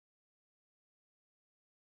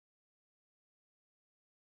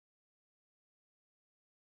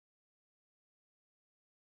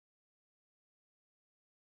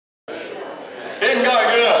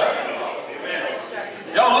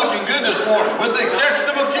morning. With the exception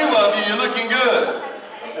of a few of you, you're looking good.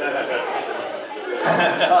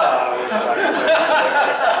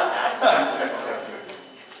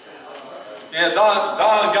 Yeah,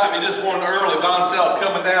 Don got me this morning early. Don said I was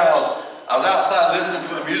coming down. I was outside listening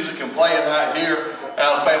to the music and playing right here. And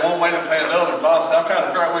I was playing one way and playing another. And Don said, I'm trying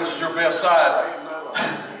to figure out which is your best side.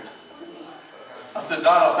 I said,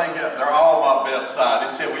 Don, I think they're all my best side. He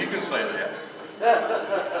said, well, you can say that.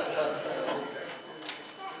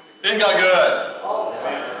 Isn't God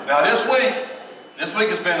good? Now this week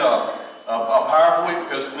has been a powerful week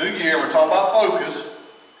because it's New Year. We're talking about focus.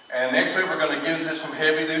 And next week we're going to get into some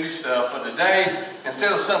heavy duty stuff. But today,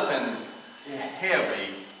 instead of something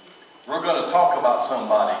heavy, we're going to talk about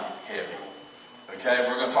somebody heavy. Okay?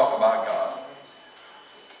 We're going to talk about God.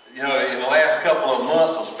 You know, in the last couple of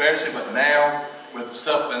months especially, but now with the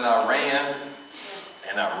stuff in Iran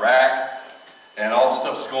and Iraq and all the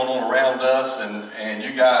stuff that's going on around us, and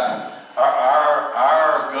you got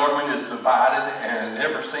our government is divided and it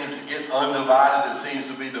never seems to get undivided. It seems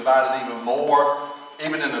to be divided even more.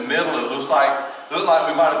 Even in the middle, it looks like we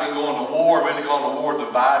might have been going to war, maybe going to war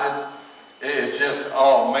divided. It's just,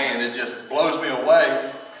 oh man, it just blows me away.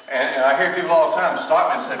 And I hear people all the time stop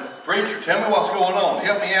me and say, preacher, tell me what's going on.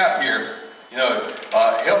 Help me out here. You know,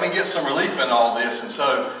 help me get some relief in all this. And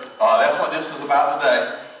so that's what this is about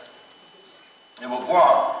today. And before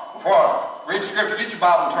I read the scripture, get your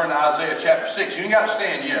Bible and turn to Isaiah chapter 6. You ain't got to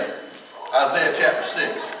stand yet. Isaiah chapter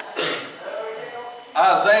 6.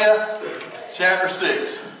 Isaiah chapter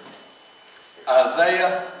 6.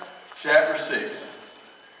 Isaiah chapter 6.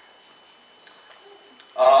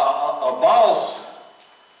 A boss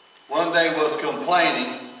one day was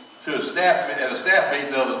complaining to a staff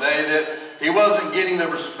meeting the other day that he wasn't getting the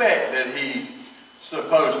respect that he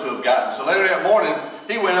supposed to have gotten. So later that morning,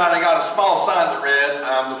 he went out and got a small sign that read,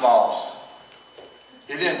 I'm the boss.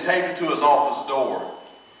 He then taped it to his office door.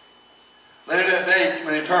 Later that day,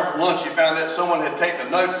 when he returned from lunch, he found that someone had taken a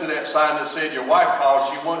note to that sign that said, your wife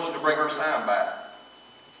called, she wants you to bring her sign back.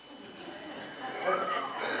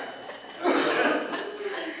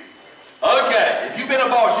 Okay, if you've been a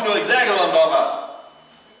boss, you know exactly what I'm talking about.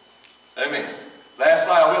 Amen. Last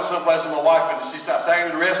night I went someplace with my wife and she sat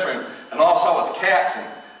in the restroom and all I saw was captain.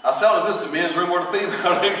 I said, oh, this is the men's room or the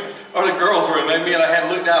female or the girls' room. Amen. I had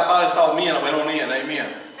to look down, I finally saw men, I went on in. Amen.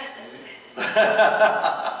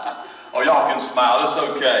 Oh, y'all can smile, it's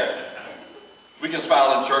okay. We can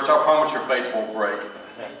smile in church, I promise your face won't break.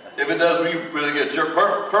 If it does, we really good.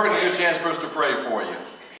 Perfectly good chance for us to pray for you.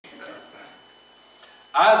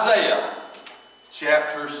 Isaiah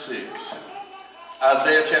chapter 6.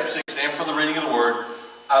 Isaiah chapter 6, stand for the reading of the word.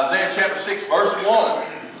 Isaiah chapter 6, verse 1.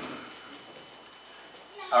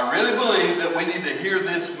 I really believe that we need to hear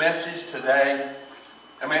this message today.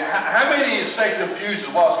 I mean, how many of you stay confused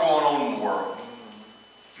with what's going on in the world?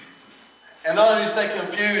 And not only do you stay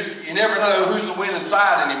confused, you never know who's the winning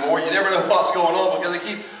side anymore. You never know what's going on because they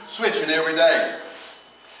keep switching every day.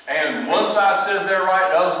 And one side says they're right,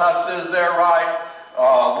 the other side says they're right.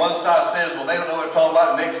 One side says, well, they don't know what they're talking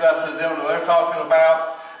about. The next side says they don't know what they're talking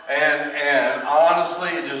about. And honestly,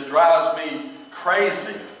 it just drives me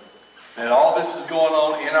crazy that all this is going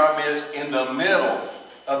on in our midst in the middle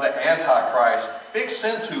of the Antichrist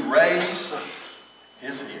fixing to raise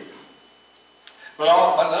his head. But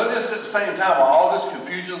notice at the same time, while all this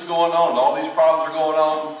confusion is going on and all these problems are going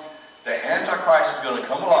on, the Antichrist is going to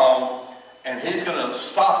come along and he's going to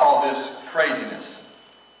stop all this craziness.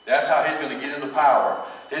 That's how he's going to get into power.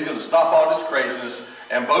 He's going to stop all this craziness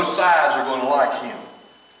and both sides are going to like him.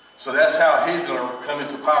 So that's how he's going to come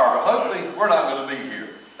into power. But hopefully we're not going to be here.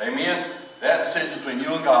 Amen? That decision is between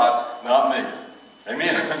you and God, not me.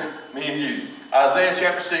 Amen? Me and you. Isaiah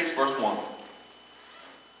chapter 6, verse 1.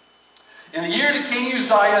 In the year that King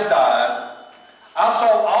Uzziah died, I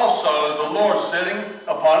saw also the Lord sitting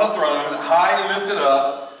upon a throne, high and lifted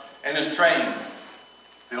up, and his train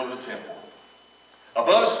filled the temple.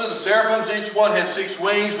 Above it stood the seraphims, each one had 6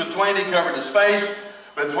 wings, with 20 he covered his face,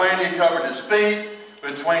 with 20 he covered his feet,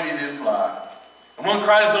 with 20 he did fly. And one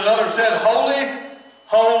cried to another and said, Holy,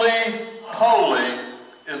 holy, holy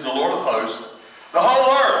is the Lord of hosts. The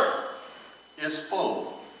whole earth is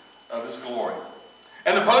full of his glory.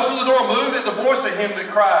 And the post of the door moved at the voice of him that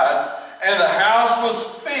cried, and the house was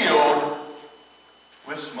filled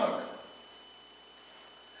with smoke.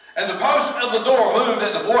 And the post of the door moved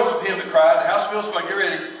at the voice of him that cried, the house filled with smoke. Get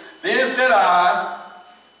ready. Then said I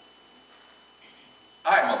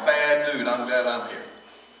am a bad dude. I'm glad I'm here.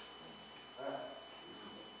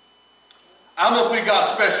 I must be God's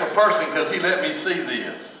special person because he let me see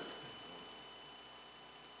this.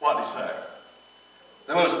 What did he say?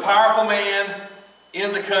 The most powerful man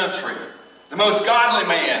in the country the most godly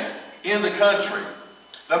man in the country,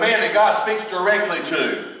 the man that God speaks directly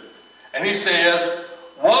to. And he says,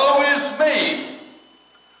 "Woe is me,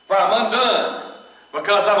 for I'm undone,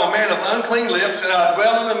 because I'm a man of unclean lips, and I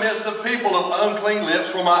dwell in the midst of people of unclean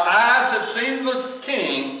lips, for my eyes have seen the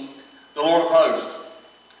King, the Lord of hosts.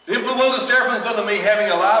 Then flew one of the serpents unto me, having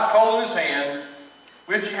a live coal in his hand,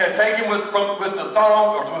 which he had taken with the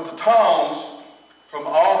tongs from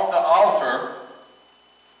off the altar.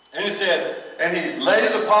 And he said, and he laid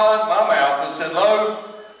it upon my mouth, and said, Lo,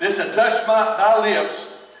 this hath touched thy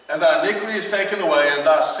lips, and thy iniquity is taken away, and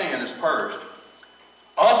thy sin is purged.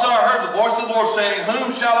 Also I heard the voice of the Lord saying,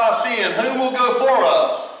 Whom shall I send? Whom will go for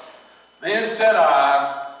us? Then said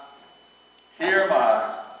I, Here am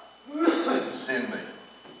I, send me."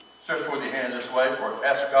 Stretch forth your hands this way,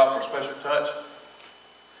 ask God for a special touch.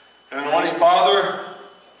 And anointing Father,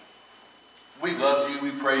 we love you,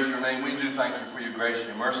 we praise your name, we do thank you for your grace and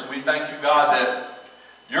your mercy. We thank you, God, that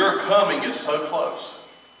your coming is so close,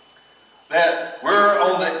 that we're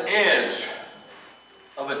on the edge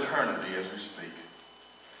of eternity as we speak.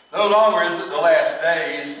 No longer is it the last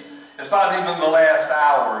days, it's not even the last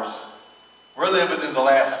hours. We're living in the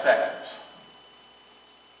last seconds.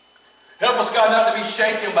 Help us, God, not to be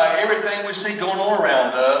shaken by everything we see going on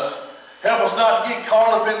around us. Help us not to get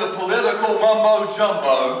caught up in the political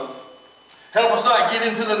mumbo-jumbo. Help us not get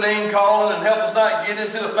into the name-calling, and help us not get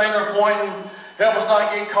into the finger-pointing. Help us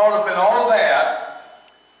not get caught up in all of that.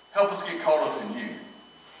 Help us get caught up in you.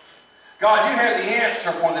 God, you have the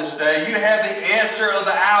answer for this day. You have the answer of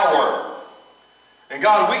the hour. And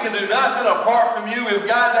God, we can do nothing apart from you. We've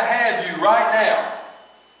got to have you right now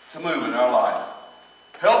to move in our life.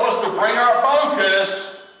 Help us to bring our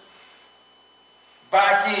focus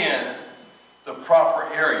back in the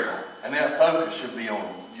proper area. And that focus should be on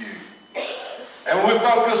you. And when we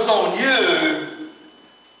focus on you,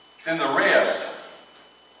 then the rest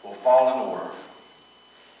will fall in order.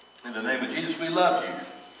 In the name of Jesus, we love you.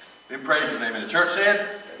 We praise your name. And the church said,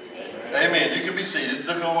 Amen. Amen. You can be seated.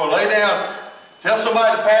 Look over, lay down. Tell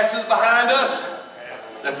somebody the past is behind us.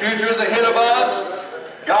 The future is ahead of us.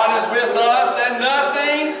 God is with us, and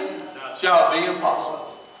nothing shall be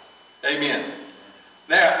impossible. Amen.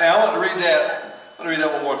 Now I want to read that. I want to read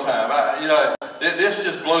that one more time. This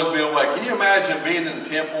just blows me away. Can you imagine being in the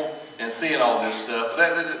temple and seeing all this stuff?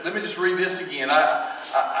 Let me just read this again.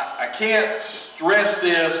 I can't stress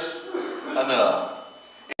this enough.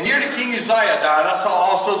 In the year that King Uzziah died, I saw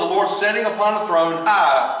also the Lord sitting upon a throne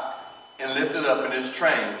high and lifted up, in his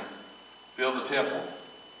train filled the temple.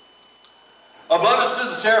 Above it stood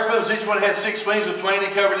the seraphims. Each one had 6 wings. With twain he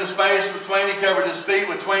covered his face, with twain he covered his feet,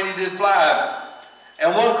 with twain he did fly.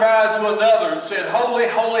 And one cried to another and said, Holy,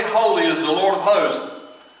 holy, holy is the Lord of hosts.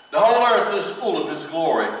 The whole earth is full of his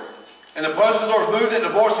glory. And the post of the Lord moved at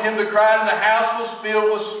the voice of him that cried, and the house was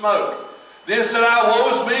filled with smoke. Then said I, Woe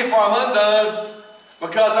is me, for I'm undone,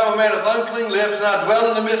 because I'm a man of unclean lips, and I dwell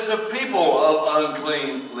in the midst of people of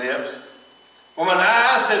unclean lips. For mine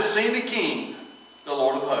eyes have seen the King, the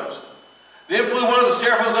Lord of hosts. Then flew one of the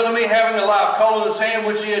seraphims unto me, having a live coal in his hand,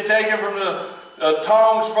 which he had taken from the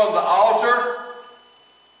tongs from the altar.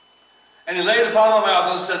 And he laid it upon my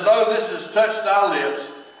mouth, and said, Lo, this has touched thy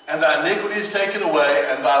lips, and thy iniquity is taken away,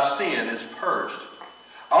 and thy sin is purged.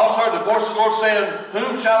 I also heard the voice of the Lord saying,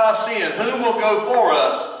 Whom shall I send? Whom will go for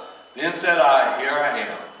us? Then said I, Here I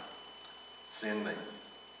am. Send me.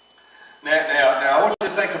 Now, I want you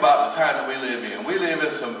to think about the time that we live in. We live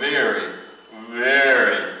in some very,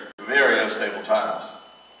 very, very unstable times.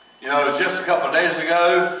 You know, just a couple of days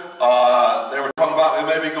ago, they were talking about we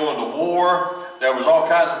may be going to war. There was all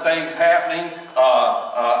kinds of things happening.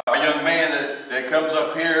 A young man that comes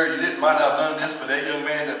up here, you might not have known this, but that young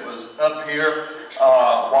man that was up here,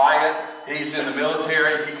 Wyatt, he's in the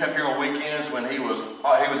military. He came here on weekends when he was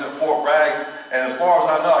at Fort Bragg, and as far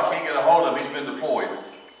as I know, I can't get a hold of him. He's been deployed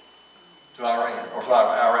to Iran or to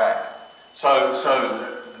Iraq. So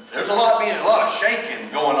there's a lot of shaking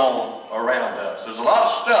going on around us. There's a lot of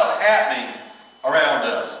stuff happening around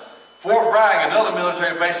us. Fort Bragg and other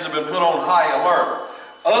military bases have been put on high alert.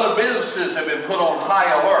 Other businesses have been put on high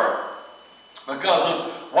alert because of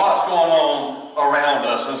what's going on around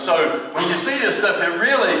us. And so when you see this stuff, it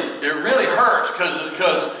really hurts because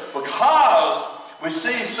we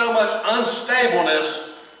see so much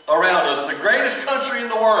unstableness around us. The greatest country in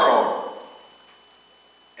the world,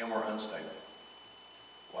 and we're unstable.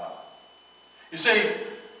 Wow. You see,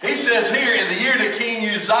 he says here, in the year that King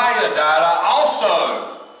Uzziah died, I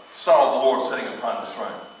also saw the Lord sitting upon his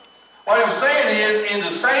throne. What he was saying is, in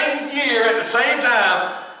the same year, at the same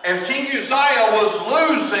time, as King Uzziah was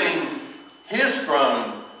losing his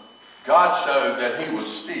throne, God showed that he was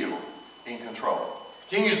still in control. control.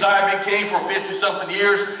 King Uzziah been king for 50-something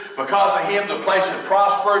years. Because of him, the place had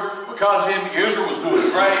prospered. Because of him, Israel was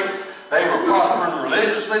doing great. They were prospering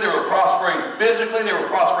religiously. They were prospering physically. They were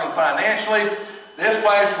prospering financially. This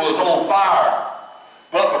place was on fire.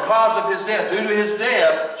 But because of his death, due to his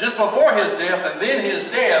death, just before his death and then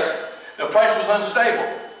his death, the place was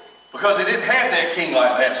unstable. Because they didn't have that king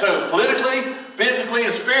like that. So it was politically, physically,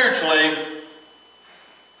 and spiritually,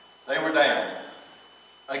 they were down.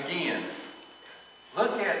 Again,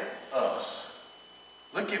 look at us.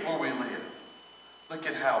 Look at where we live. Look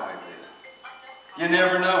at how we live. You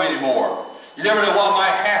never know anymore. You never know what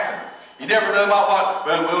might happen. You never know about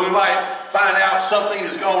what we might find out something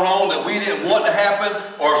is going on that we didn't want to happen,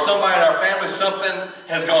 or somebody in our family, something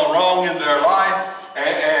has gone wrong in their life,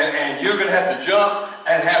 and you're going to have to jump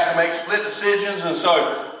and have to make split decisions. And so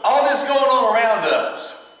all this going on around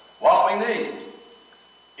us, what we need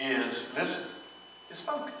is, listen, is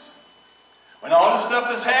focus. When all this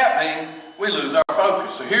stuff is happening, we lose our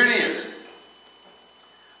focus. So here it is.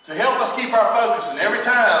 To help us keep our focus, and every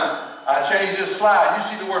time I change this slide, you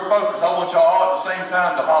see the word focus, I want you all at the same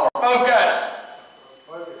time to holler, focus!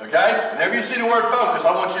 Okay? Whenever you see the word focus,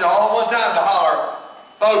 I want you all at one time to holler,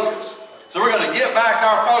 focus. So we're going to get back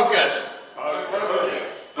our focus.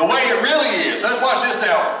 The way it really is. Let's watch this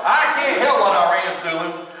now. I can't help what Iran's doing.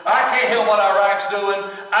 I can't help what Iraq's doing.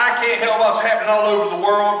 I can't help what's happening all over the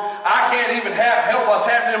world. I can't even help what's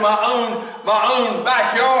happening in my own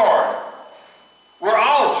backyard. We're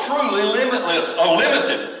all truly limitless, or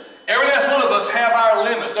limited. Every last one of us have our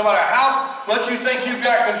limits. No matter how much you think you've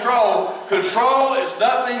got control, control is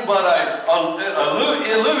nothing but an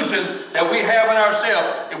illusion that we have in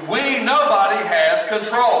ourselves. Nobody has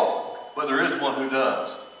control, but there is one who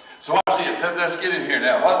does. So watch this. Let's get in here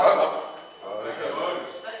now.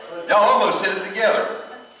 Y'all almost hit it together.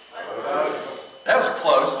 That was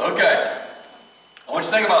close. Okay. I want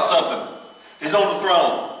you to think about something. He's on the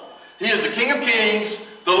throne. He is the King of Kings,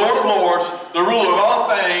 the Lord of Lords, the ruler of all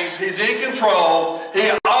things. He's in control. He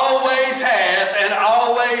always has and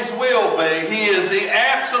always will be. He is the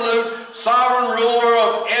absolute sovereign ruler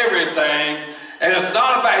of everything. And he's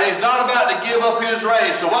not about to give up his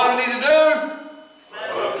reign. So what do we need to do?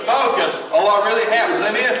 Focus on what really happens.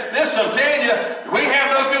 Amen? Listen, I'm telling you, we have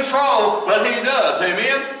no control, but he does.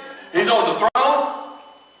 Amen? He's on the throne.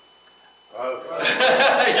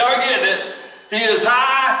 Y'all getting it? He is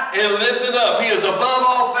high and lifted up. He is above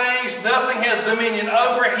all things. Nothing has dominion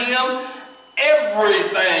over him.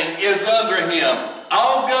 Everything is under him.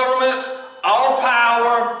 All governments, all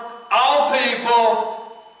power, all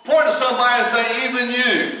people. Point to somebody and say, even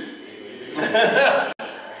you.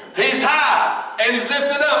 He's high and he's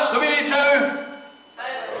lifted up. So we need to.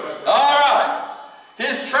 All right.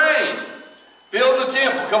 His train filled the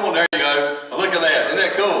temple. Come on, there you go. Look at that. Isn't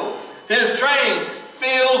that cool? His train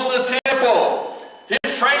fills the temple.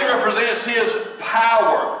 His train represents his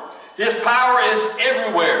power. His power is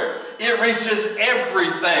everywhere. It reaches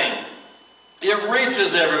everything. It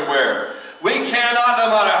reaches everywhere. We cannot, no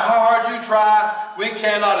matter how hard you try, we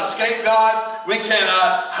cannot escape God. We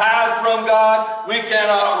cannot hide from God. We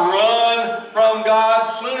cannot run from God.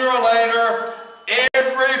 Sooner or later,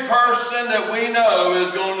 every person that we know is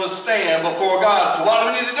going to stand before God. So what do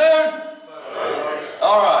we need to do?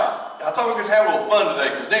 All right. I thought we could have a little fun today,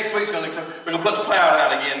 because next week's we're going to put the plow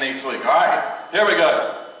down again next week. All right? Here we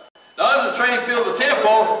go. Now as the train filled the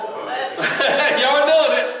temple, y'all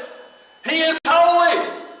doing it. He is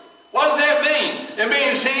holy. What does that mean? It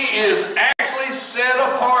means he is actually set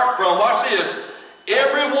apart from, watch this,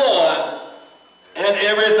 everyone and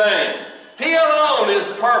everything. He alone is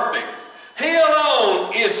perfect. He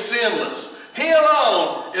alone is sinless. He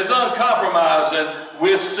alone is uncompromising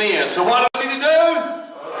with sin. So what do we need to do?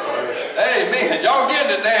 Amen. Y'all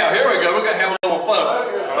getting it now. Here we go. We're going to have a little fun.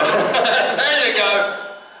 There you go.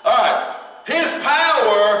 All right. His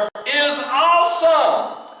power is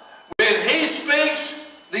awesome. When he speaks,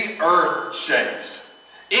 the earth shakes.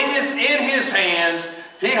 In his hands,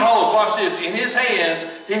 he holds, watch this, in his hands,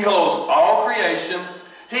 he holds all creation.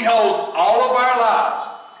 He holds all of our lives.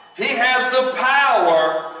 He has the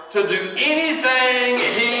power to do anything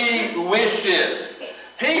he wishes.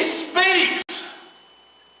 He speaks.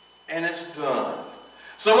 And it's done.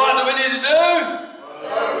 So what do we need to do?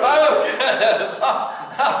 Focus.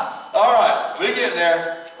 All right, we're getting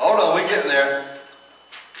there. Hold on, we're getting there.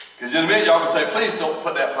 Because in a minute y'all can say, please don't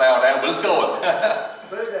put that plow down, but it's going.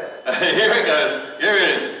 Here it goes. Here it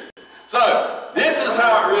is. So, this is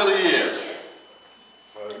how it really is.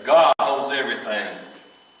 God holds everything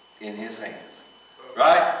in his hands.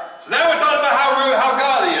 Right? So now we're talking about how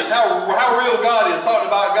God is, how real God is, talking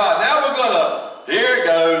about God. Now we're going to, here it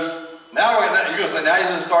goes. Now but now you're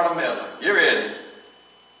going to start a meddling. You ready?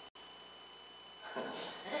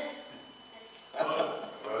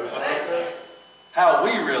 How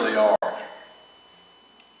we really are.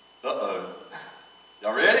 Uh-oh.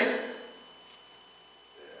 Y'all ready? Yeah,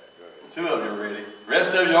 go ahead. Two of you are ready. The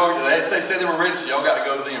rest of you, they said they were ready, so y'all got to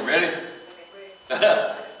go to them. Ready?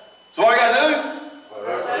 Okay, so what I got to do?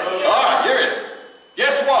 All right, you're ready.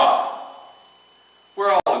 Guess what?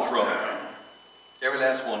 We're all in trouble. Every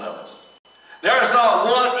last one of us. There's not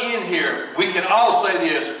one in here. We can all say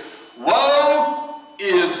this. Woe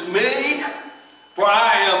is me, for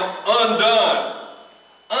I am undone.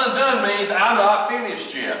 Undone means I'm not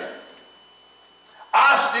finished yet.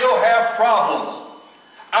 I still have problems.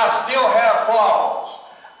 I still have flaws.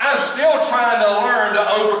 I'm still trying to learn to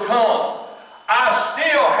overcome. I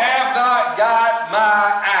still have not got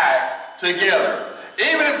my act together.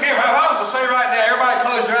 Even if I was to say right now, everybody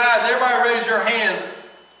close your eyes, everybody raise your hands.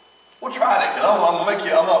 We'll try that, because I'm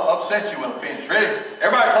gonna upset you when I'm finished. Ready?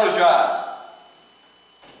 Everybody close your eyes.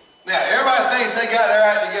 Now, everybody thinks they got their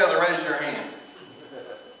act together. Raise your hand.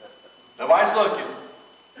 Nobody's looking.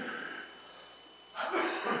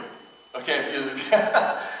 Okay, if you'd have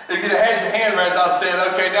had your hand raised, I'd say,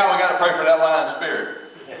 okay, now we got to pray for that lying spirit.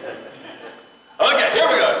 Okay, here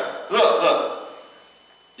we go. Look.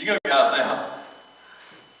 You go, guys, now.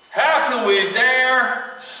 How can we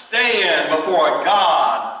dare stand before a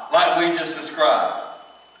God like we just described?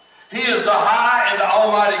 He is the high and the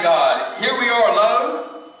almighty God. Here we are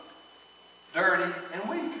low, dirty, and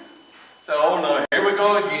weak. So, oh no, here we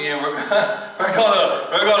go again. We're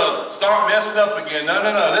gonna start messing up again. No.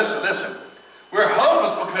 Listen. We're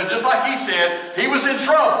hopeless because just like he said, he was in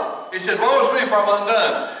trouble. He said, woe is me, for I'm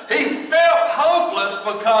undone. He felt hopeless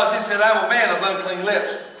because he said, I'm a man of unclean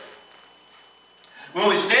lips. When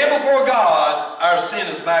we stand before God, our sin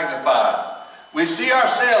is magnified. We see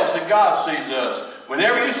ourselves and God sees us.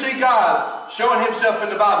 Whenever you see God showing himself in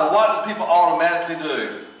the Bible, what do people automatically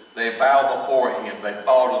do? They bow before him. They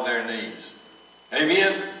fall to their knees.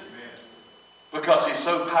 Amen? Amen? Because he's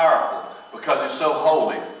so powerful. Because he's so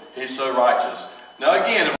holy. He's so righteous. Now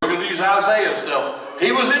again, if we're going to use Isaiah stuff,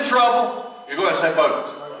 he was in trouble. You go ahead and say focus.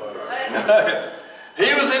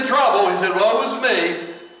 He was in trouble. He said, woe is me.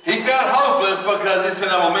 He felt hopeless because he said,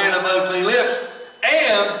 I'm a man of unclean lips.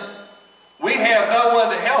 And we have no one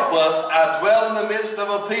to help us. I dwell in the midst of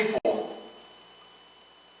a people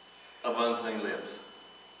of unclean lips.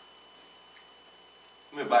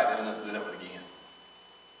 Let me back down and do that one again.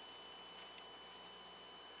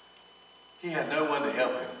 He had no one to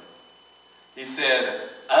help him. He said,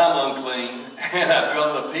 I'm unclean, and I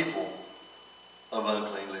dwell in the people of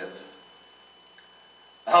unclean lips.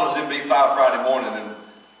 I was in B5 Friday morning, and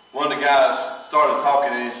one of the guys started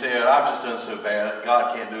talking, and he said, I've just done so bad.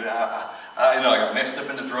 God can't do it. I got messed up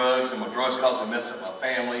in the drugs, and my drugs caused me to mess up my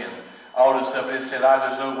family, and all this stuff. And he said,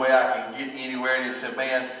 there's no way I can get anywhere. And he said,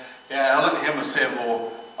 man, yeah. And I looked at him and said,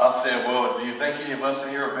 well, do you think any of us in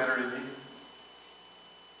here are better than you?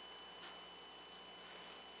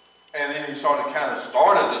 And then he started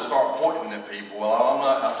to start pointing at people. Well, I'm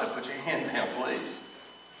not. I said, put your hand down, please.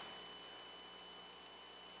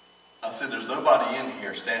 I said, there's nobody in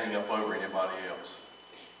here standing up over anybody else.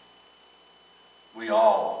 We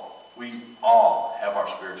all have our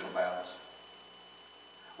spiritual battles.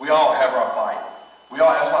 We all have our fight.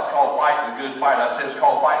 That's why it's called fighting a good fight. I said it's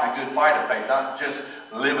called fighting a good fight of faith, not just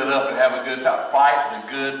live it up and have a good time. Fight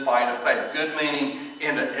the good fight of faith. Good meaning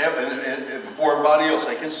before everybody else.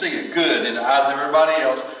 They can see it. Good in the eyes of everybody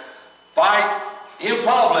else. Fight in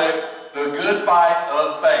public the good fight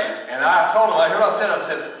of faith. And I told him, I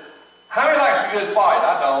said, how many likes a good fight?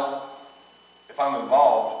 I don't, if I'm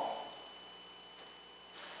involved.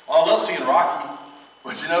 Well, I love seeing Rocky,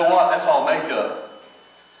 but you know what? That's all makeup.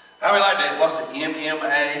 How many like that? What's the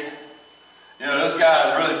MMA? You know, those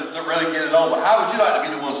guys really get it on. But how would you like to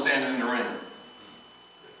be the one standing in the ring?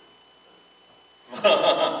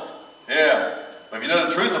 Yeah. But if you know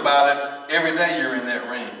the truth about it, every day you're in that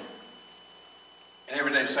ring. And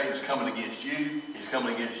every day Satan's coming against you. He's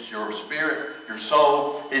coming against your spirit, your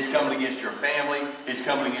soul. He's coming against your family. He's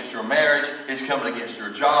coming against your marriage. He's coming against your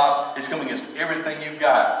job. He's coming against everything you've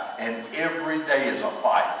got. And every day is a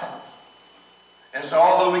fight. And so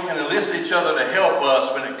although we can enlist each other to help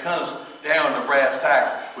us when it comes down to brass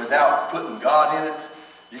tacks, without putting God in it,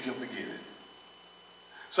 you can forget it.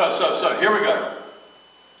 So here we go.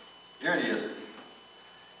 Here it is.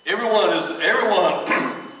 Everyone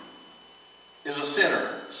is a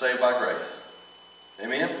sinner saved by grace.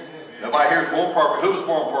 Amen? Amen. Nobody here is born perfect. Who was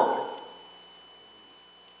born perfect?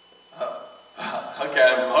 Okay,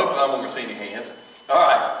 I'm hoping I'm not going to see any hands. All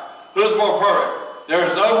right. Who's born perfect? there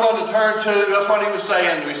is no one to turn to. That's what he was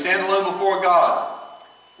saying. We stand alone before God.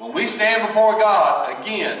 When we stand before God,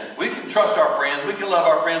 again, we can trust our friends. We can love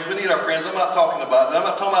our friends. We need our friends. I'm not talking about that. I'm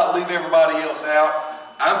not talking about leave everybody else out.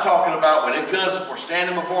 I'm talking about when it comes, if we're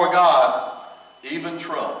standing before God, even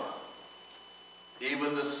Trump,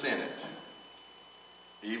 even the Senate,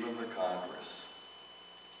 even the Congress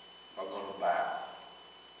are going to bow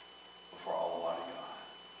before Almighty God.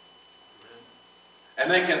 And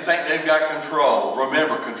they can think they've got control.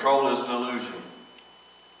 Remember, control is an illusion.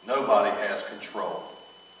 Nobody has control.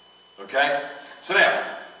 Okay? So now,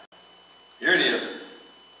 here it is.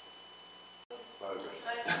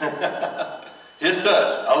 His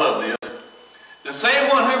touch. I love this. The same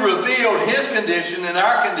one who revealed his condition and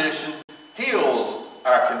our condition heals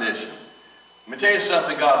our condition. Let me tell you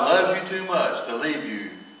something. God loves you too much to leave you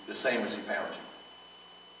the same as he found you.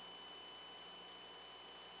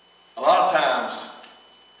 A lot of times,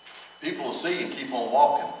 people will see and keep on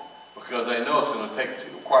walking because they know it's going to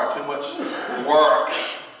require too much work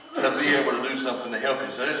to be able to do something to help you.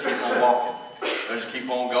 So they just keep on walking. They just keep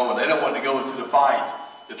on going. They don't want to go into the fight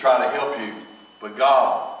to try to help you. But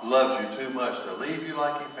God loves you too much to leave you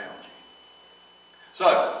like he found you.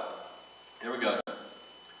 So, here we go.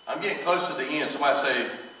 I'm getting close to the end. Somebody say,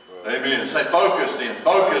 amen. Say focus then.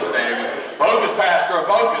 Focus, David. Focus, Pastor.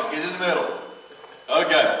 Focus. Get in the middle.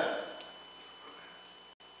 Okay.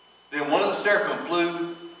 Then one of the seraphim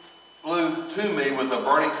flew to me with a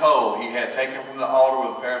burning coal he had taken from the altar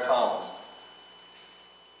with a pair of tongs.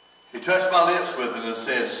 He touched my lips with it and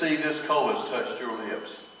said, see, this coal has touched your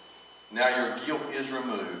lips. Now your guilt is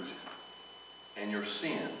removed and your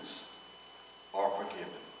sins are forgiven.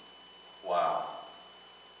 Wow.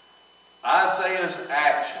 Isaiah's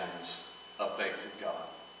actions affected God.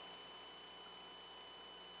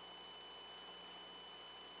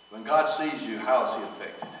 When God sees you, how is he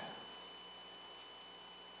affected?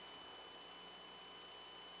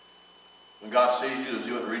 When God sees you, does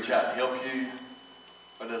he want to reach out and help you?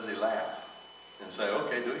 Or does he laugh and say,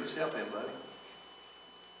 okay, do it yourself then, buddy?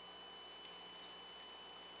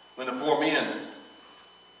 When the four men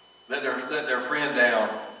let their friend down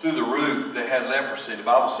through the roof that had leprosy, the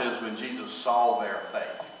Bible says when Jesus saw their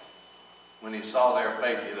faith, when he saw their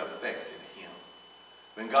faith, it affected him.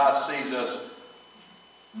 When God sees us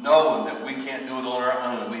knowing that we can't do it on our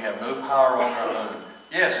own, we have no power on our own.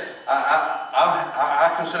 Yes,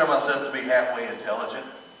 I consider myself to be halfway intelligent.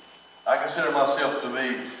 I consider myself to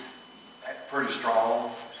be pretty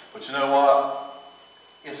strong. But you know what?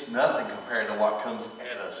 It's nothing compared to what comes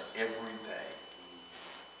at us every day.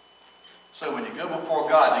 So when you go before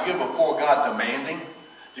God, do you go before God demanding?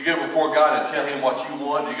 Do you go before God and tell him what you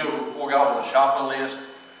want? Do you go before God with a shopping list?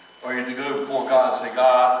 Or do you go before God and say,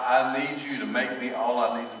 God, I need you to make me all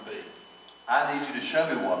I need to be. I need you to show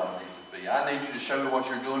me what I need to be. I need you to show me what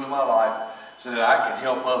you're doing in my life so that I can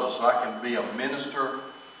help others, so I can be a minister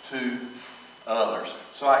to others,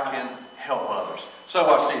 so I can help others. So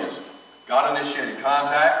watch this. God initiated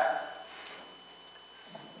contact.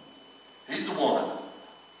 He's the one.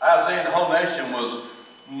 Isaiah and the whole nation was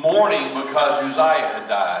mourning because Uzziah had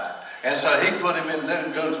died. And so he put him in, let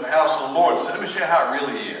him go to the house of the Lord and said, let me show you how it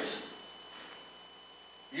really is.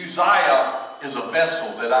 Uzziah is a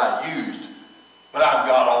vessel that I used, but I'm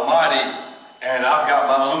God Almighty, and I've got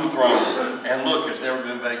my own throne, and look, it's never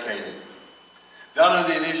been vacated. Not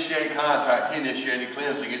only did he initiate contact, he initiated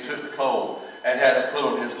cleansing. He took the coal and had it put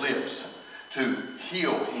on his lips to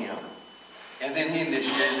heal him. And then he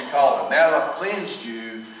initiated the calling. Now that I've cleansed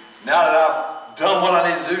you, now that I've done what I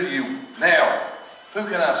need to do to you, now, who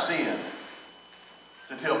can I send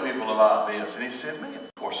to tell people about this? And he said, me,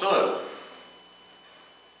 of course. So look,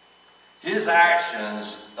 his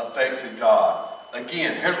actions affected God.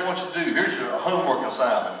 Again, here's what I want you to do. Here's your homework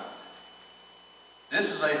assignment.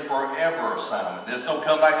 This is a forever assignment. This don't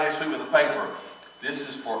come back next week with a paper. This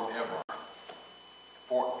is forever.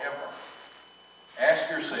 Forever. Ask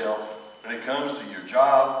yourself, when it comes to your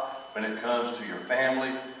job, when it comes to your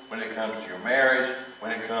family, when it comes to your marriage,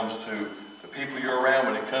 when it comes to the people you're around,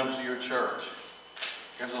 when it comes to your church.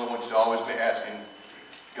 Here's what I want you to always be asking.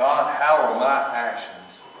 God, how are my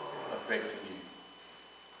actions affecting you?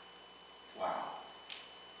 Wow.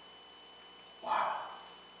 Wow.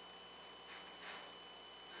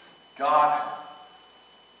 God,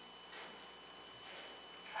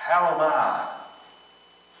 how am I?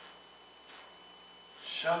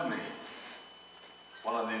 Show me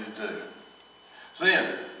what I need to do. So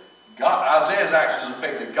then, Isaiah's actions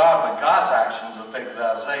affected God, but God's actions affected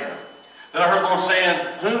Isaiah. Then I heard the Lord saying,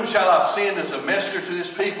 whom shall I send as a messenger to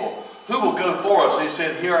this people? Who will go for us? And he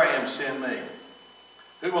said, here I am, send me.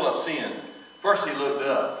 Who will I send? First he looked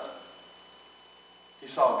up. He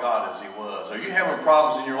saw God as he was. Are you having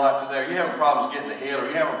problems in your life today? Are you having problems getting ahead? Are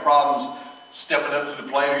you having problems stepping up to the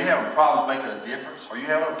plate? Are you having problems making a difference? Are you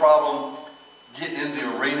having a problem getting in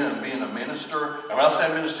the arena and being a minister? And when I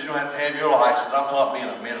say minister, you don't have to have your license. I'm talking about being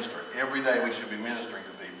a minister. Every day we should be ministering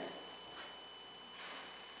to people.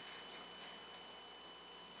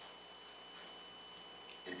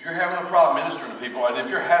 If you're having a problem ministering to people, and if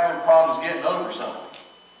you're having problems getting over something,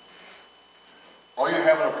 or you're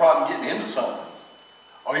having a problem getting into something,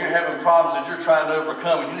 or you're having problems that you're trying to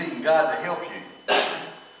overcome and you're needing God to help you, the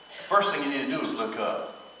first thing you need to do is look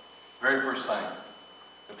up. Very first thing.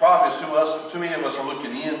 The problem is too many of us are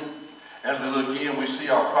looking in. As we look in, we see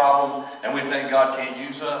our problem and we think God can't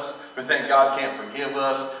use us. We think God can't forgive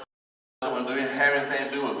us. Doesn't have anything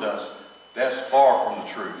to do with us. That's far from the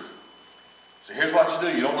truth. So here's what you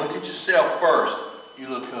do. You don't look at yourself first. You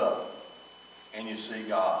look up and you see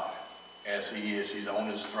God as he is. He's on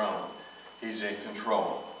his throne. He's in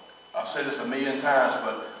control. I've said this 1,000,000 times,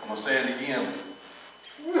 but I'm going to say it again.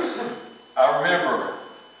 I remember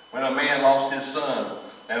when a man lost his son,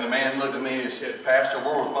 and the man looked at me and he said, Pastor,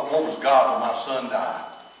 where was God when my son died?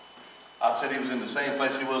 I said he was in the same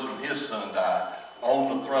place he was when his son died,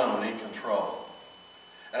 on the throne, in control.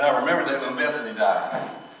 And I remember that when Bethany died.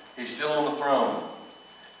 He's still on the throne,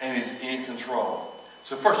 and he's in control.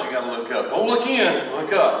 So first you got to look up. Don't look in,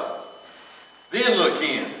 look up. Then look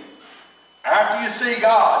in. After you see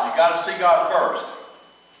God, you got to see God first.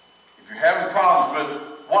 If you're having problems with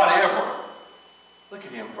whatever, look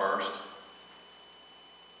at him first.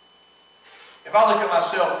 If I look at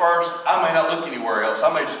myself first, I may not look anywhere else.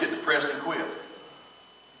 I may just get depressed and quit.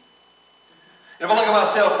 If I look at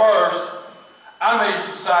myself first, I may just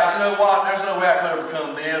decide, you know what, there's no way I can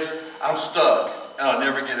overcome this. I'm stuck, and I'll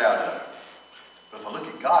never get out of it. But if I look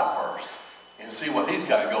at God first and see what he's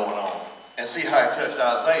got going on, and see how he touched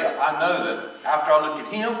Isaiah, I know that after I look at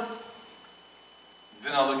him,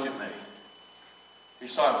 then I look at me. He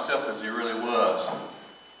saw himself as he really was.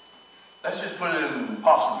 Let's just put it in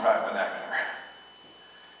possum track vernacular.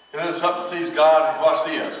 He looks up and sees God, and watch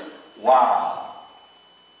this. Wow.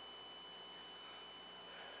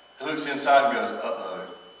 He looks inside and goes, uh-oh.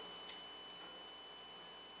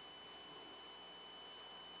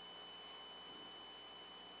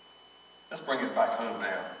 Let's bring it back home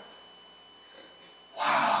now.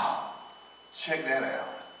 Wow. Check that out.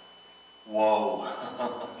 Whoa.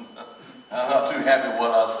 I'm not too happy with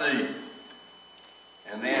what I see.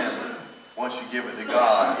 And then, once you give it to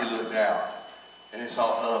God, he looked out and he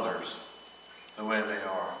saw others the way they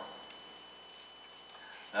are.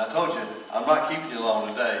 Now I told you, I'm not keeping you long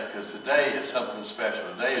today because today is something special.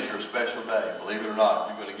 Today is your special day. Believe it or not,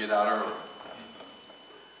 you're going to get out early.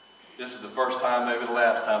 This is the first time, maybe the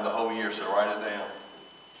last time the whole year, so write it down.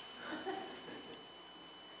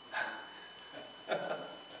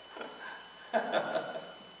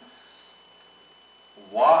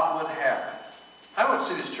 What would happen? How would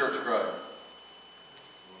see this church grow?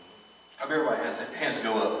 I hope everybody has their hands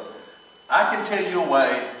go up. I can tell you a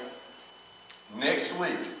way, next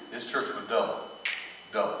week, this church would double.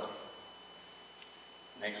 Double.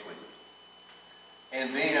 Next week.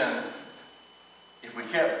 And then, if we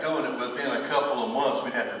kept doing it within a couple of months,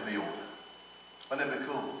 we'd have to build. Wouldn't that be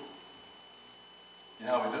cool? You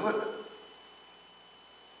know how we do it?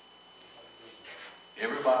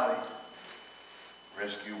 Everybody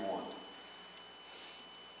rescue one.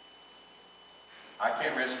 I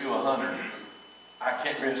can't rescue 100. I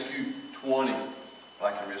can't rescue 20,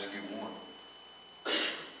 but I can rescue one.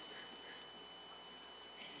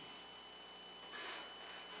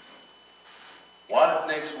 What if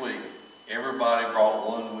next week everybody brought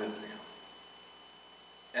one with them?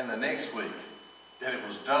 And the next week that it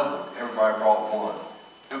was doubled, everybody brought one.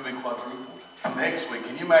 It would be quadrupled. Next week,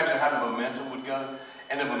 can you imagine how the momentum would go?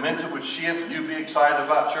 And the momentum would shift, and you'd be excited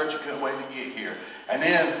about church. You couldn't wait to get here. And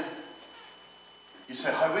then you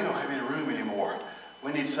said, hey, we don't have any room anymore.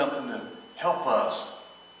 We need something to help us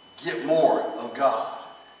get more of God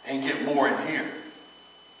and get more in here.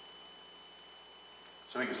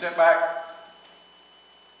 So we can sit back,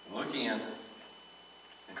 look in,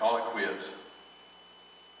 and call it quits.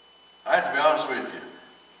 I have to be honest with you.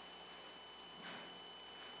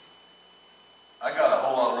 I got a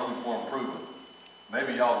whole lot of room for improvement.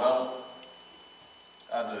 Maybe y'all don't.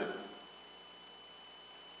 I do.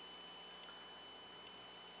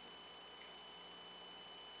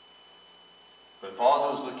 But if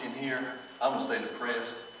all those look in here, I'm going to stay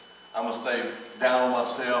depressed. I'm going to stay down on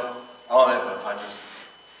myself. All that, but if I just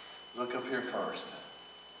look up here first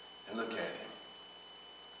and look at him.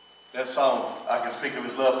 That song, I Can Speak of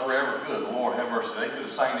His Love Forever. Good Lord, have mercy. They could have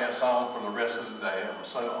sang that song for the rest of the day. It was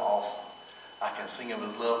so awesome. I can sing of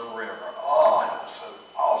his love forever. Oh, it was so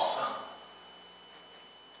awesome.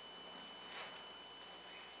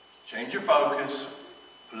 Change your focus.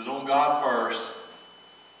 Put it on God first.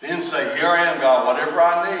 Then say, here I am, God. Whatever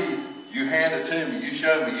I need, you hand it to me. You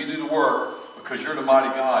show me. You do the work. Because you're the mighty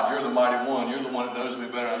God. You're the mighty one. You're the one that knows me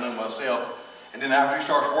better than I know myself. And then after he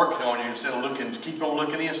starts working on you, instead of looking, keep on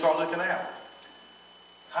looking in, start looking out.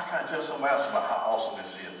 How can I tell somebody else about how awesome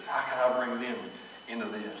this is? How can I bring them into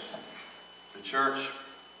this? The church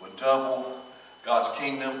would double God's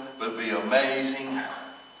kingdom, but it'd be amazing.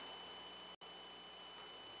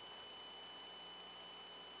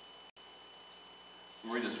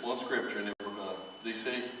 We'll read this one scripture and then we're going to,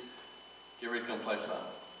 DC, get ready to come play something.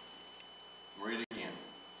 Read it again.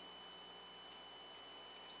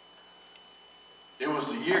 It was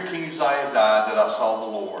the year King Uzziah died that I saw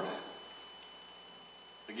the Lord.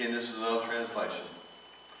 Again, this is another translation.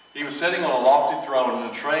 He was sitting on a lofty throne, and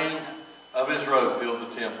the train of his robe filled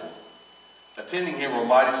the temple. Attending him were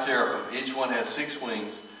mighty seraphim. Each one had 6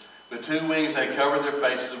 wings. With 2 wings they covered their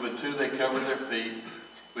faces, with 2 they covered their feet,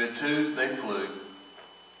 with 2 they flew.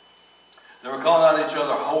 They were calling out at each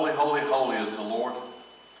other, Holy, holy, holy is the Lord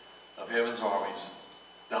of heaven's armies.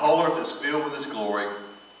 The whole earth is filled with his glory.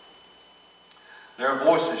 Their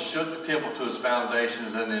voices shook the temple to its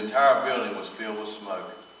foundations, and the entire building was filled with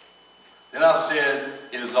smoke. Then I said,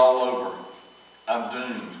 it is all over. I'm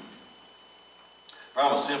doomed. For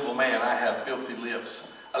I'm a sinful man. I have filthy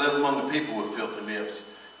lips. I live among the people with filthy lips.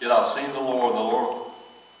 Yet I've seen the Lord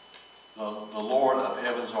of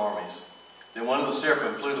heaven's armies. Then one of the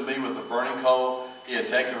seraphim flew to me with a burning coal. He had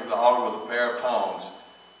taken from the altar with a pair of tongs.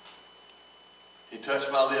 He touched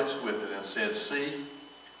my lips with it and said, see,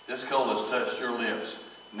 this coal has touched your lips.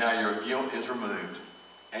 Now your guilt is removed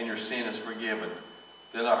and your sin is forgiven.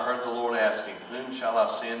 Then I heard the Lord asking, whom shall I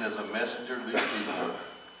send as a messenger to these people?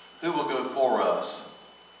 Who will go for us?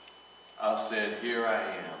 I said, here I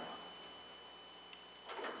am.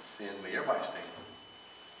 Send me. Everybody stand.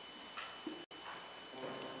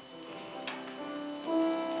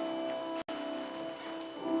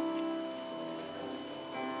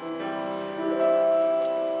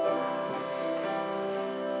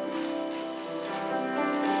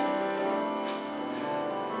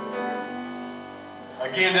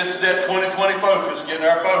 Again, this is that 2020 focus, getting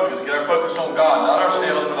our focus. Get our focus on God, not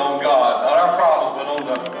ourselves, but on God. Not our problems, but on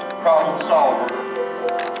the problem solver.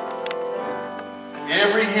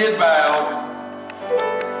 Every head bowed,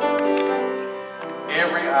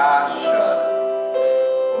 every eye shut.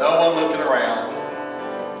 No one looking around.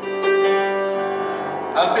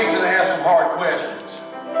 I'm fixing to ask some hard questions.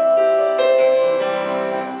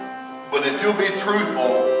 But if you'll be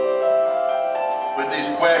truthful with these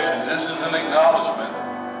questions, this is an acknowledgement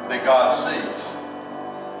that God sees.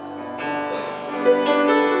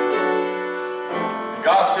 And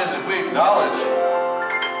God says if we acknowledge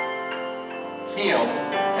Him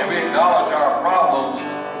and we acknowledge our problems,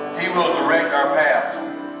 He will direct our paths.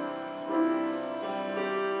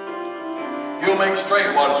 He'll make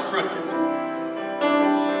straight what is crooked.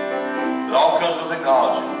 It all comes with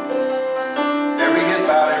acknowledging. Every head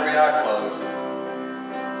bowed, every eye closed.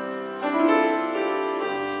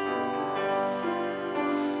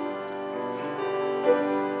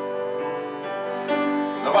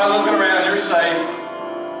 Nobody looking around, you're safe.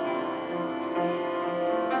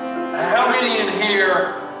 How many in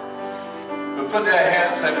here would put their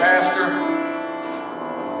hand and say, Pastor,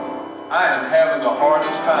 I am having the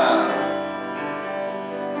hardest time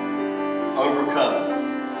overcoming.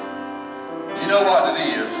 You know what it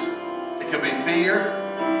is. It could be fear.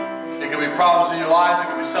 It could be problems in your life. It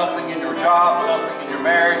could be something in your job, something in your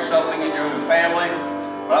marriage, something in your family.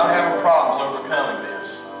 But I'm having problems overcoming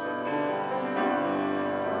this.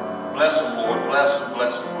 Bless them, Lord. Bless them,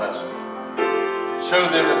 bless them, bless them. Show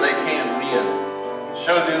them that they can win.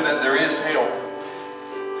 Show them that there is help.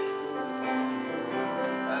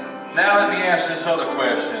 And now let me ask this other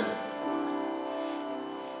question.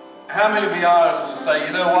 How many be honest and say,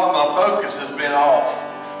 you know what, my focus has been off.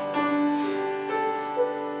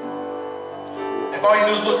 If all you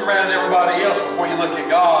do is look around at everybody else before you look at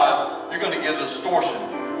God, you're going to get a distortion.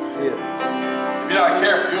 Yeah. If you're not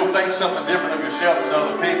careful, you'll think something different of yourself than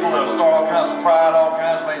other people. It'll start all kinds of pride, all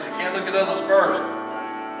kinds of things. You can't look at others first.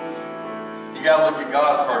 You got to look at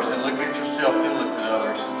God first, then look at yourself, then look at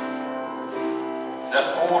others. That's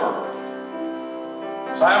the order.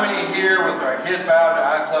 So how many here with their head bowed and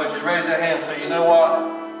eye closed, you raise that hand and say, you know what?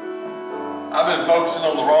 I've been focusing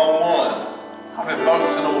on the wrong one. I've been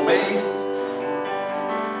focusing on me.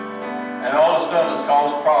 And all it's done is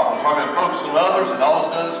cause problems. I've been focusing on others, and all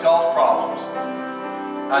it's done is cause problems.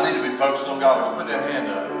 I need to be focused on God. Let's put that hand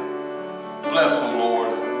up. Bless them, Lord.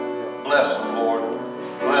 Bless them, Lord.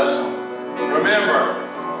 Bless them. Remember,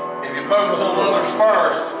 if you focus on others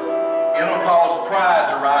first, it'll cause pride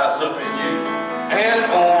to rise up in you.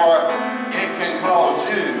 And or it can cause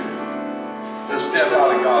you to step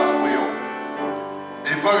out of God's will.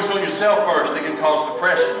 If you focus on yourself first, it can cause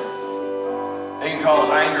depression. It can cause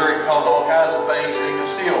anger. It can cause all kinds of things. And it can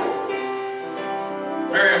still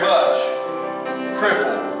very much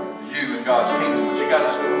cripple you in God's kingdom. But you got to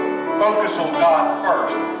focus on God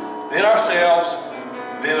first. Then ourselves,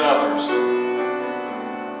 then others.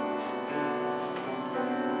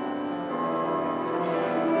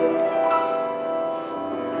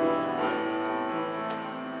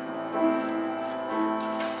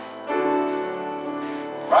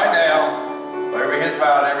 Right now, every head's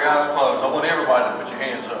bowed, every eye's closed. I want everybody to put your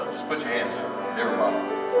hands up. Just put your hands up, everybody.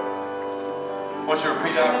 I want you to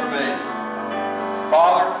repeat after me.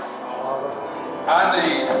 Father, I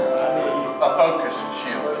need a focus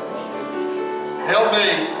shift. Help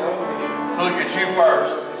me to look at you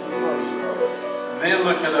first. Then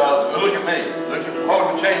look at others. Look at me.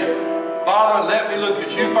 Hold and change it. Father, let me look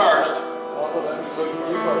at you first.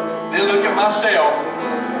 Then look at myself.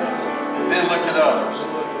 Then look at others.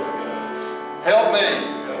 Help me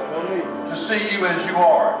to see you as you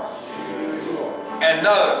are. And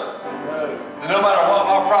know that no matter what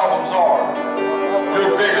my problems are,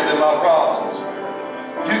 you're bigger than my problems.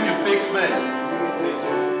 You can fix me.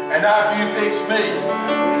 And after you fix me,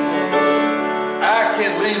 I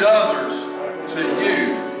can lead others to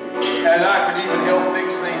you. And I can even help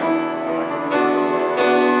fix them.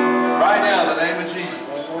 Right now, in the name of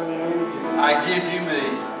Jesus, I give you me.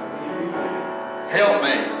 Help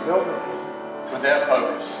me with that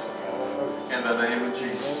focus. In the name of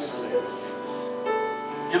Jesus.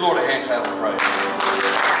 Give Lord a hand clap of praise.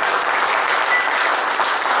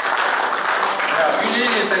 Now, if you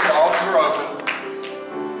need anything, the altars are open.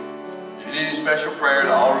 If you need any special prayer,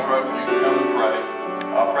 the altars are open. You can come and pray.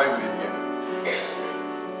 I'll pray with you.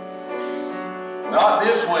 Not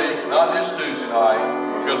this week, not this Tuesday night,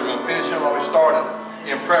 because we're going to finish up what we started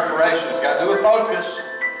in preparation. It's got to do with focus.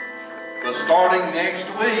 But starting next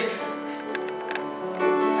week,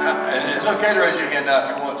 and it's okay to raise your hand now if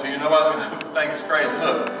you want to. Nobody's going to think it's crazy.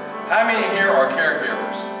 Look, how many here are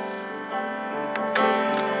caregivers?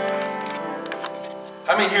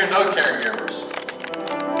 How many here know caregivers?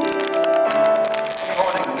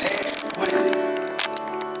 Starting next week,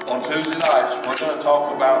 on Tuesday nights, we're going to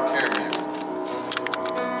talk about caregiving.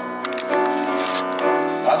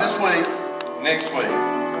 Not this week, next week.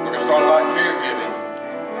 We're going to start about caregiving.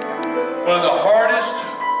 One of the hardest,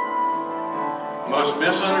 most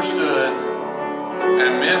misunderstood,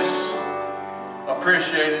 and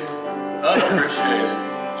misappreciated, unappreciated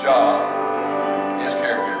job is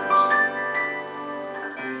caregivers.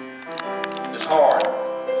 It's hard.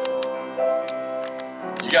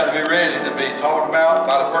 You got to be ready to be talked about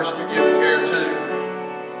by the person you're giving care to.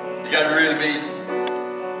 You got to be ready to be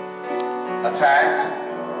attacked.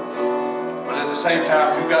 But at the same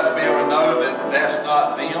time, you've got to be able to know that that's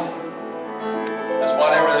not them. That's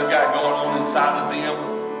whatever they've got going on inside of them.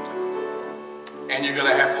 And you're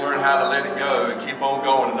going to have to learn how to let it go and keep on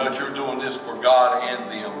going and know that you're doing this for God and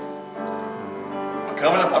them. But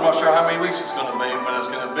coming up, I'm not sure how many weeks it's going to be, but it's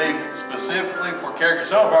going to be specifically for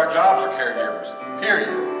caregivers. Some of our jobs are caregivers,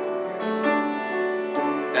 period.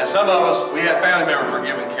 And some of us, we have family members we're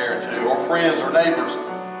giving care to, or friends or neighbors.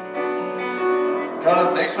 Coming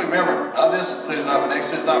up next week, remember, not this Tuesday night, but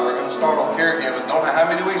next Tuesday night, we're going to start on caregiving. Don't know how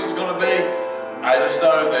many weeks it's going to be. I just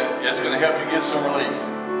know that it's going to help you get some relief.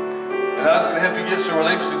 And that's going to help you get some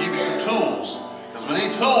relief. It's going to give you some tools. Because we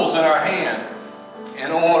need tools in our hand in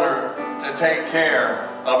order to take care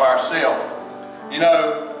of ourselves. You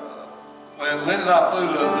know, when Linton and I flew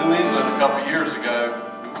to New England a couple of years ago,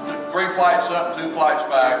 3 flights up, 2 flights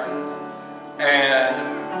back,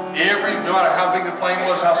 and no matter how big the plane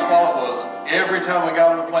was, how small it was, every time we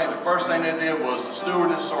got on the plane, the first thing they did was the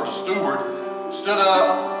stewardess or the steward stood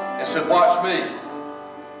up and said, "Watch me."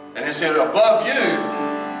 And he said, "Above you,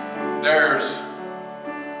 there's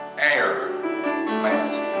air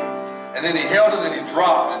mask." And then he held it and he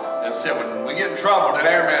dropped it and said, "When we get in trouble, that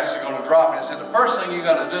air mask is going to drop." And he said, "The first thing you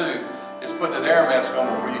got to do is put that air mask on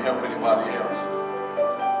before you help anybody else."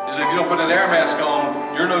 He said, "If you don't put that air mask on,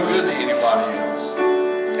 you're no good to anybody else."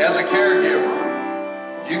 As a caregiver,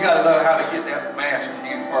 you got to know how to get that mask to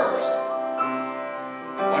you first.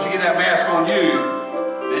 Once you get that mask on you,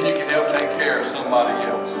 then you can help take care of somebody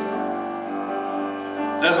else.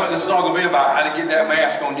 So that's what this is all going to be about, how to get that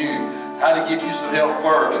mask on you, how to get you some help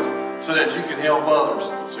first so that you can help others.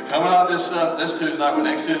 So coming out this Tuesday night, but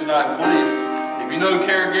next Tuesday night, please, if you know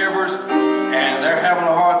caregivers, and they're having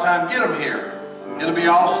a hard time, get them here. It'll be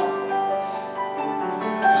awesome.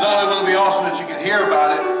 Because not only will it be awesome that you can hear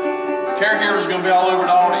about it, caregivers are going to be all over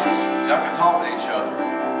the audience. Y'all can talk to each other.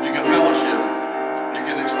 You can fellowship. You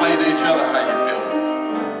can explain to each other how you're feeling.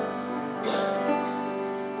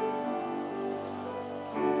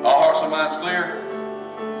 All hearts and minds clear?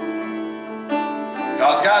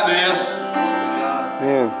 God's got this.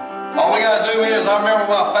 Yeah. All we got to do is, I remember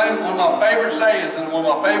one of my favorite sayings and one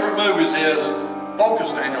of my favorite movies is,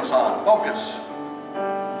 focus, Daniel son, focus.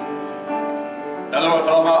 Y'all know what I'm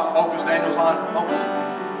talking about? Focus, Daniel son, focus.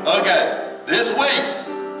 Okay, this week,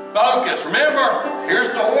 focus. Remember, here's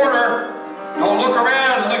the order. Don't look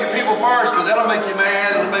around and look at people first, because that'll make you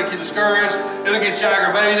mad, it'll make you discouraged, it'll get you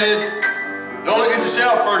aggravated. Don't look at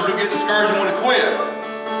yourself first, you'll get discouraged and want to quit.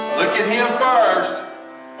 Look at him first,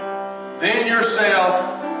 then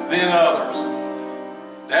yourself, then others.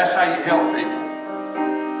 That's how you help people.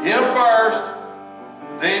 Him first,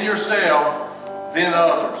 then yourself, then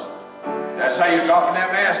others. That's how you're dropping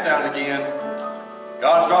that mask down again.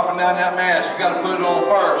 God's dropping down that mask. You got to put it on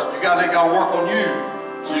first. You got to let God work on you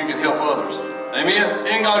so you can help others. Amen?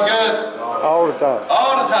 Ain't God good? All the time.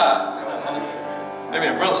 All the time.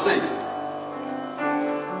 Amen. Brother Steve.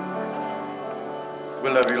 We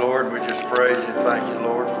love you, Lord, and we just praise you and thank you,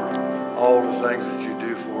 Lord, for all the things that you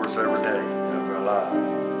do for us every day of our lives.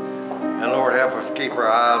 And Lord, help us keep our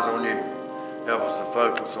eyes on you. Help us to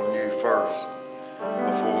focus on you first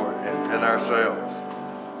before and ourselves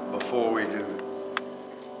before we do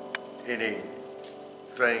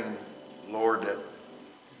anything, Lord,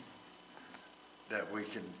 that we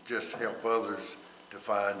can just help others to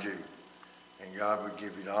find you. And God, we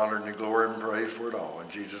give you the honor and the glory and praise for it all. In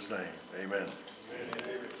Jesus' name, amen.